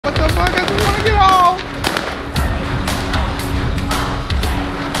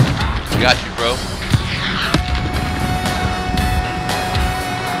Got you, bro.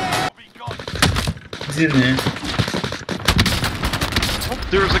 He's in there. Oh,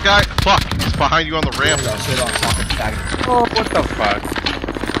 there's a guy. Fuck, he's behind you on the ramp. Oh, what the fuck?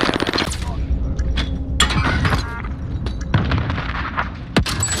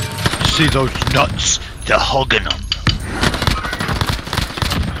 See those nuts? They're hugging them.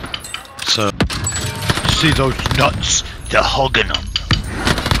 So, see those nuts? They're hugging them.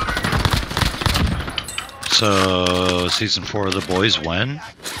 So, season 4 of The Boys when?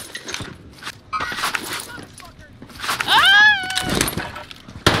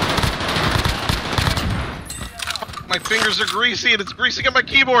 My fingers are greasy and it's greasing on my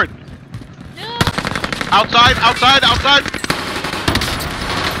keyboard. No. Outside, outside, outside.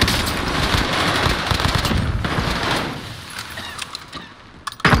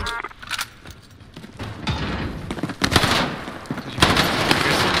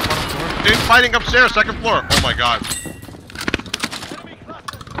 Dude, fighting upstairs, second floor. Oh my god.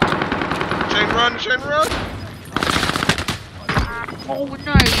 Chain run, chain run. Oh,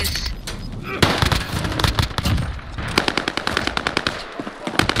 nice.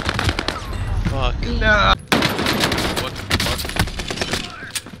 Fuck. Nah. What the fuck?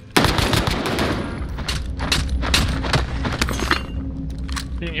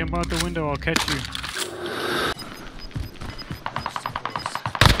 You can jump out the window, I'll catch you.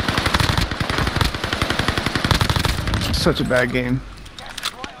 Such a bad game.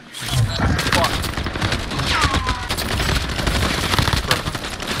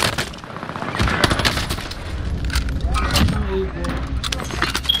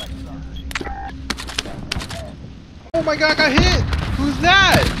 Oh my god, I got hit! Who's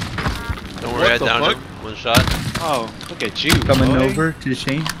that? Don't worry, I downed him. One shot. Oh, look at you. Coming boy. over to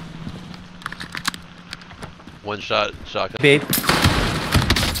Shane. One shot, shotgun. Babe.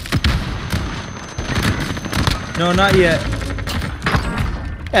 No, not yet.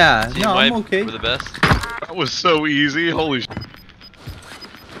 Yeah, Team no, wipe, I'm okay. we're the best. That was so easy. Holy sh.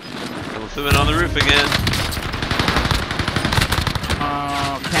 We're swimming on the roof again.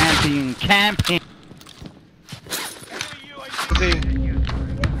 Oh, camping, camping.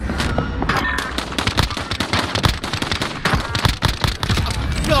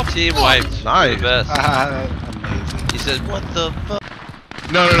 Team wiped. Nice. We're the best. Amazing. He said, what the fuck?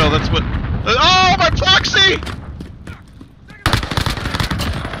 No, no, no, that's what. Oh, my proxy!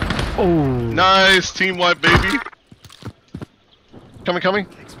 Oh. Nice, team wipe, baby. Coming, coming.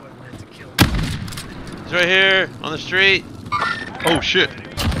 He's right here, on the street. Oh, shit.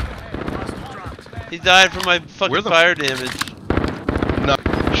 He died from my fucking Where the fire damage. No.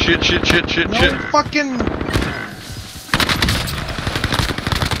 Shit, shit, shit, shit, No shit. fucking.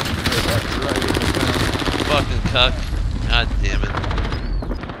 Fucking cuck. God damn it.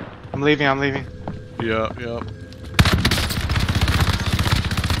 I'm leaving, I'm leaving. Yeah, yeah.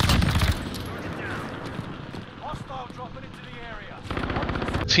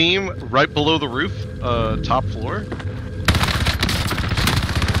 Team right below the roof, top floor.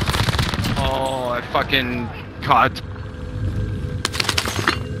 Oh, I fucking caught.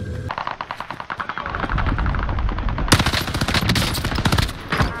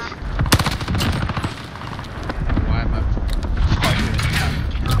 Why am I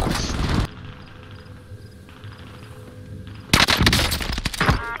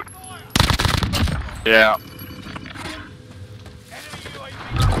Yeah.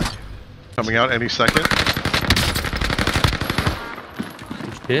 Coming out any second.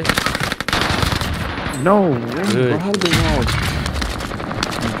 Shit. No, Good. how the hell?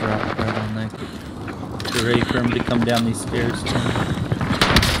 Drop right on there. You're ready for him to come down these stairs.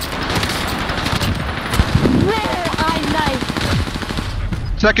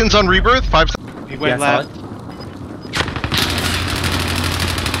 Seconds on rebirth. 5 seconds. He went Yeah, I saw left.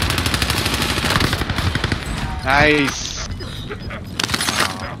 Nice.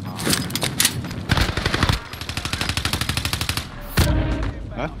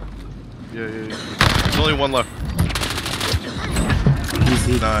 Huh? Yeah, yeah, yeah. There's only one left.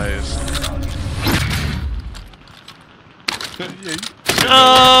 Easy. Nice.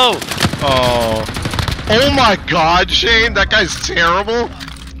 No! Oh. Oh my god, Shane, that guy's terrible.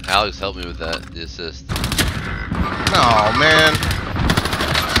 Alex helped me with that, the assist. Oh man.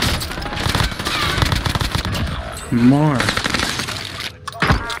 More.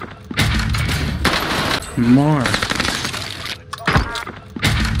 More.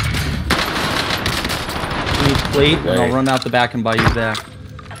 Need plate, and I'll run out the back and buy you back.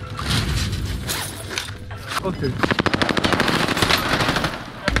 Okay.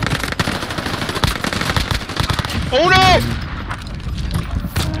 Oh no!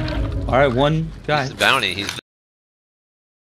 Alright, one guy. He's the bounty. He's